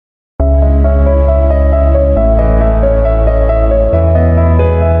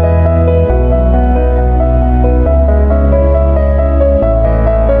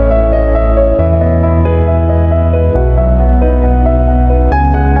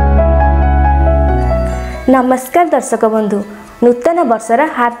नमस्कार दर्शक बंधु नूतन वर्षर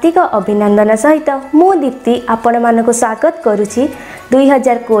हार्दिक अभिनंदन सहित मु दीप्ति आपण मानक स्वागत करुछि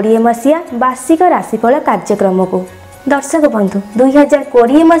 2020 मसीहा वार्षिक राशिफल कार्यक्रम को। दर्शक बंधु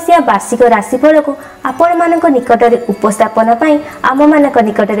 2020 मसीहा वार्षिक राशिफल को आपण मानक निकटरे उपस्थापन पई आम मानक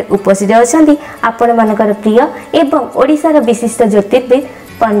निकटरे उपस्थित अछंती आपण मानकर प्रिय एवं ओडिशार विशिष्ट ज्योतिर्विद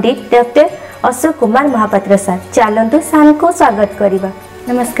पंडित डॉक्टर अशोक कुमार महापात्र सर। चलंतु सान को स्वागत करिबा।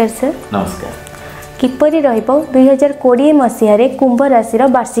 नमस्कार सर। नमस्कार। किपरि रहिबो 2020 मसीह रे कुंभ राशि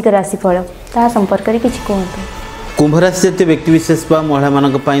वार्षिक राशिफल ता संपर्क रे किछि कहंतु। कुंभ राशि जातीय व्यक्तिविशेष महिला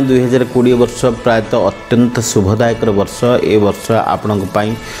मानक 2020 वर्ष प्रायतः अत्यंत शुभदायक वर्ष। ए वर्ष आपण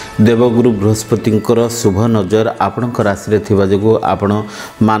देवगुरु बृहस्पति शुभ नजर आपण राशि थिबा जोगु आपण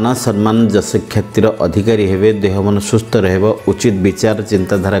मान सम्मान जस ख्यातिर अधिकारी हेबे। देह मन सुस्थ रहबो। उचित विचार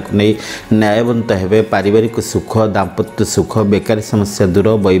चिंताधारा को नहीं न्यायवंत हेबे। पारिवारिक सुख दाम्पत्य सुख बेकारी समस्या दूर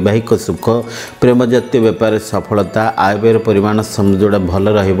वैवाहिक सुख प्रेम जातीय व्यापार सफलता आय व्यय परिमाण समझोड़ा भल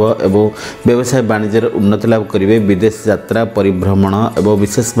रहिबो एवं व्यवसाय वाणिज्य उन्नति लाभ करिवे। विदेश यात्रा परिभ्रमण एवं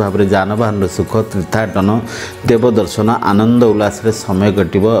विशेष भाव में जानवाहन सुख तीर्थाटन देव दर्शन आनंद उल्लास समय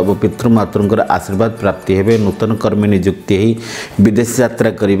कटिबो एवं पितृमातृंकर आशीर्वाद प्राप्ति हेबे। नूतन कर्म नियुक्ति विदेश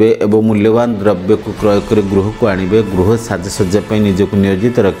यात्रा करिवे एवं मूल्यवान द्रव्य को क्रय कर गृह को आनिबे। गृह साजसज्जा निजक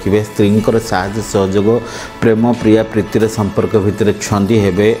नियोजित रखिबे। स्त्रींकर साहाय्य सहयोग प्रेम प्रिया प्रीतिर संपर्क भितर छंदी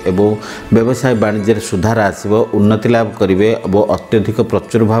हेबे एवं व्यवसाय वाणिज्य सुधार आसिबो। उन्नति लाभ करिवे एवं अत्यधिक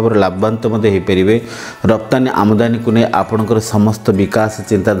प्रचुर भाव लाभवान हो परिबे। रप्तानी आमदानी को नहीं आपणकर समस्त विकास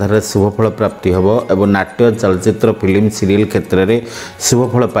चिंताधारा शुभफल प्राप्ति हम एवं नाट्य चलचित्र फिल्म सीरियल क्षेत्र में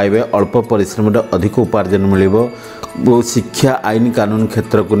शुभफल पाइबे। अल्प परिश्रम अधिक उपार्जन मिलिबो। शिक्षा आईन कानून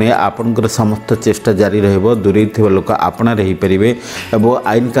क्षेत्र को नहीं आपणकर समस्त चेष्टा जारी रहिबो। दूरी थिबा लोक आपणा रही परिबे एवं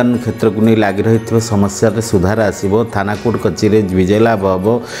आईन कानून क्षेत्र को नहीं लागि रहिथिबा समस्या रे सुधार आसिबो। थाना कोर्ट कचेरी विजय लाभ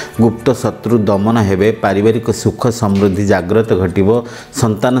हबो। गुप्त शत्रु दमन हेबे। पारिवारिक सुख समृद्धि जागृत घटिबो।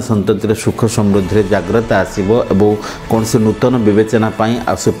 संतान संततिर सुख समृद्धि जागृत आसिबो एवं कौन से नूतन विवेचना पाई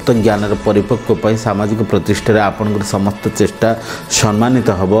सुप्त ज्ञान परिपक्व पाई सामाजिक प्रतिष्ठा आपणकर समस्त चेष्टा सम्मानित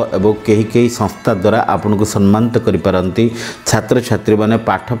हबो एवं कई संस्था द्वारा आपन को सम्मानित करि पारंती। छात्र छात्री माने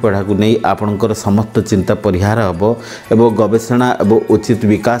पाठ पढ़ा को नहीं आपणकर समस्त चिंता परिहार हबो एवं गवेषणा एवं उचित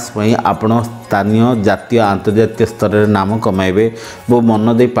विकास पाई आपण स्थानीय जातीय अंतर्जातीय स्तर रे नाम कमाइबे। वो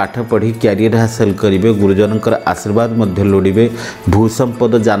मन दे पाठ पढ़ी कैरियर हासिल करिवे। गुरुजनकर आशीर्वाद मध्य लोडिबे। भू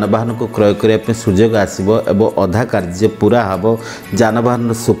संपद जानवाहन को क्रय करने सुजोग आसिबो एवं अधा कार्य पूरा हबो।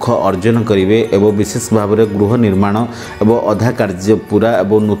 जानवाहन सुख अर्जन करिवे एवं विशेष भाव में गृह निर्माण एवं अधा कार्य पूरा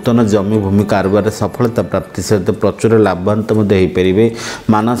एवं नूतन जमी भूमि कारोबार सफलता प्राप्ति सहित प्रचुर लाभवान हो।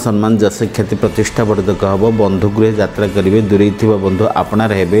 मान सम्मान जस ख्याति प्रतिष्ठा वर्धक हम। बंधु गृह यात्रा करेंगे। दूरे थिबा बंधु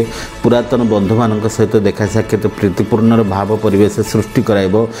आपणार हेबे। पुरातन बंधु मान सहित देखा साक्षात प्रीतिपूर्ण भाव परिवेश सृष्टि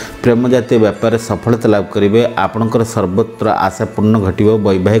कराइबो। प्रेम जातीय व्यापार सफलता लाभ करेंगे। आपणकर सर्वत्र आशा पूर्ण घटिबो।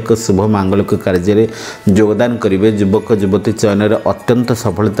 वैवाहिक शुभ मांगलिक कार्य योगदान करेंगे। युवक युवती चयन में अत्यंत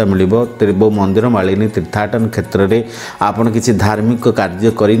सफलता मिलिबो। तेरे मंदिर मालिनी तीर्थाटन क्षेत्र में आपन किसी धार्मिक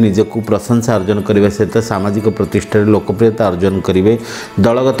कार्य करी निजको प्रशंसा अर्जन करने सहित सामाजिक प्रतिष्ठा लोकप्रियता अर्जन करेंगे।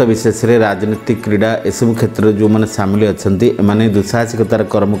 दलगत विशेष में राजनीतिक क्रीड़ा एसबू क्षेत्र जो मैंने सामिल अच्छा एमाने दुस्साहसिकतार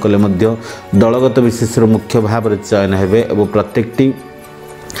कर्म कले दलगत विशेष मुख्य भाव में चयन हेबे एवं प्रत्येकटी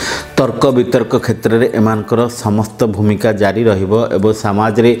तर्क वितर्क क्षेत्र में एमानकर समस्त भूमिका जारी रहिबो एवं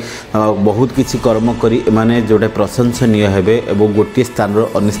समाज रे बहुत किछि कर्म करी एमाने जोड़े प्रशंसनीय हेबे एवं गोटे स्थान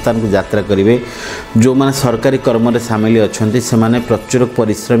अन्य स्थान को यात्रा करेंगे। जो माने सरकारी कर्म रे सामिल अछंती से माने प्रचुर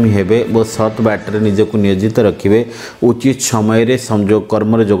परिश्रमी हेबे वो सत बाटर निजको नियोजित रखिबे। उचित समय रे संयोग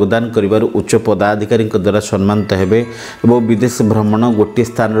कर्म रे योगदान करिवार उच्च पदाधिकारी द्वारा सम्मानित हेबे एवं विदेश भ्रमण गोटे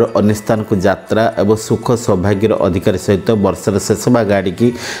स्थान अन्य स्थान को यात्रा एवं सुख सौभाग्यर अधिकारी सहित वर्षर शेष भाग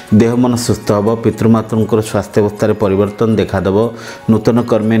आड़िकी देह मन सुस्थ हम। पितृमातृंकर स्वास्थ्य अवस्था परिवर्तन देखादेव। नूतन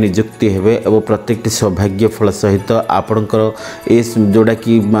कर्मे नियुक्ति हेबे एवं प्रत्येक सौभाग्य फल सहित आपणकर ए जोड़ा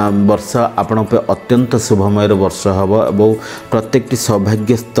कि वर्ष आपण पे अत्यंत शुभमय वर्ष हम एवं प्रत्येक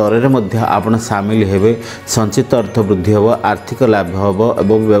सौभाग्य स्तर में आपण सामिल हेबे। संचित अर्थ वृद्धि हम। आर्थिक लाभ हम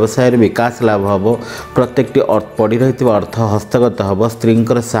एवं व्यवसाय विकास लाभ हम। प्रत्येक पड़ी रही अर्थ हस्तगत हम।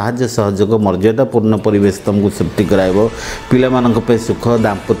 स्त्रींकर साहाय्य सहयोग मर्यादापूर्ण परिवेश तुमको सृष्टि कराइबो। पिलामानंक पे सुख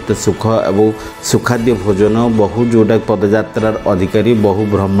दाम्पत्य सुख एवं सुखाद्य भोजन बहु जोटा पदयात्रार अधिकारी बहु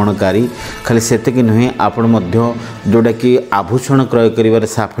भ्रमणकारी खाली सेतिक नुहे आपण जोटा कि आभूषण क्रय कर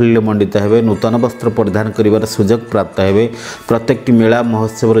साफल्य मंडित हेबे। नूतन वस्त्र परिधान कर सुजोग प्राप्त हेबे। प्रत्येक मेला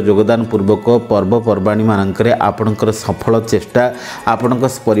महोत्सव योगदान पूर्वक पर्वपर्वाणी मानकरे आपणकर सफल चेष्टा आपण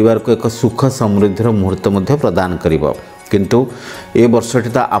परिवार को एक सुख समृद्धिर मुहूर्त प्रदान करिबो। किंतु ए वर्षटी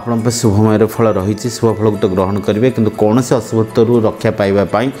तो आपण शुभमय फल रही शुभ फल तो ग्रहण करेंगे किंतु कौन से असुभत्व रक्षा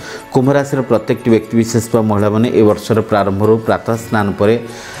पाइबा कुंभ राशि प्रत्येक व्यक्ति विशेष वर्षा मैंने ए वर्षर प्रारंभ प्रातः स्नान पर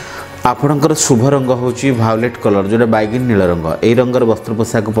आपणकर शुभ रंग होची भायोलेट कलर जोटा बैगन नील रंग यही रंगर वस्त्र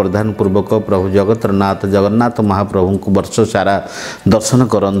पोशाक परिधान पूर्वक प्रभु जगतरनाथ जगन्नाथ महाप्रभु को वर्ष सारा दर्शन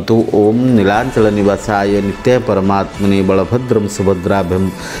करंतु। ओम नीलांचल निवासाय नित्य परमात्मने बलभद्रम सुभद्राभ्यम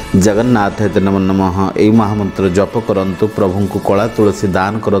जगन्नाथ नमो नमः यही महामंत्र जप करंतु। प्रभु को कला तुलसी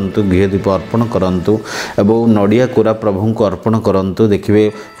दान करंतु, घी दीप अर्पण करंतु एवं नड़िया कोरा प्रभु को अर्पण करंतु। देखिए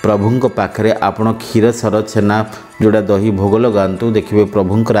प्रभु पाखरे आपण क्षीर सर छेना जोड़ा दही भोग लगातु। देखिए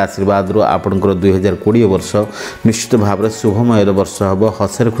प्रभुंर आशीर्वाद आपणकर 2020 वर्ष निश्चित भाव शुभमय वर्ष हम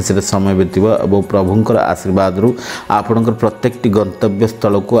हसरे खुशी समय बीतव और प्रभुंर आशीर्वाद आपणकर प्रत्येक गंतव्य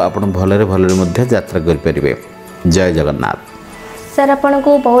स्थल को आप भलरे भलरे यात्रा करें। जय जगन्नाथ। सर आपन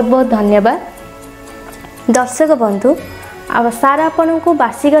को बहुत बहुत धन्यवाद। दर्शक बंधु सार आपन को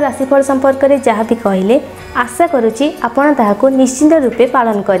वार्षिक राशिफल संपर्क में जहाँ भी कहले आशा करुच्ची आपण ताहाको निश्चिंत रूपे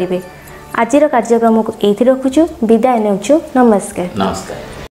पालन करेंगे। आजिर कार्यक्रम को ये रखुचु, विदाय नेउचु। नमस्कार। नमस्कार।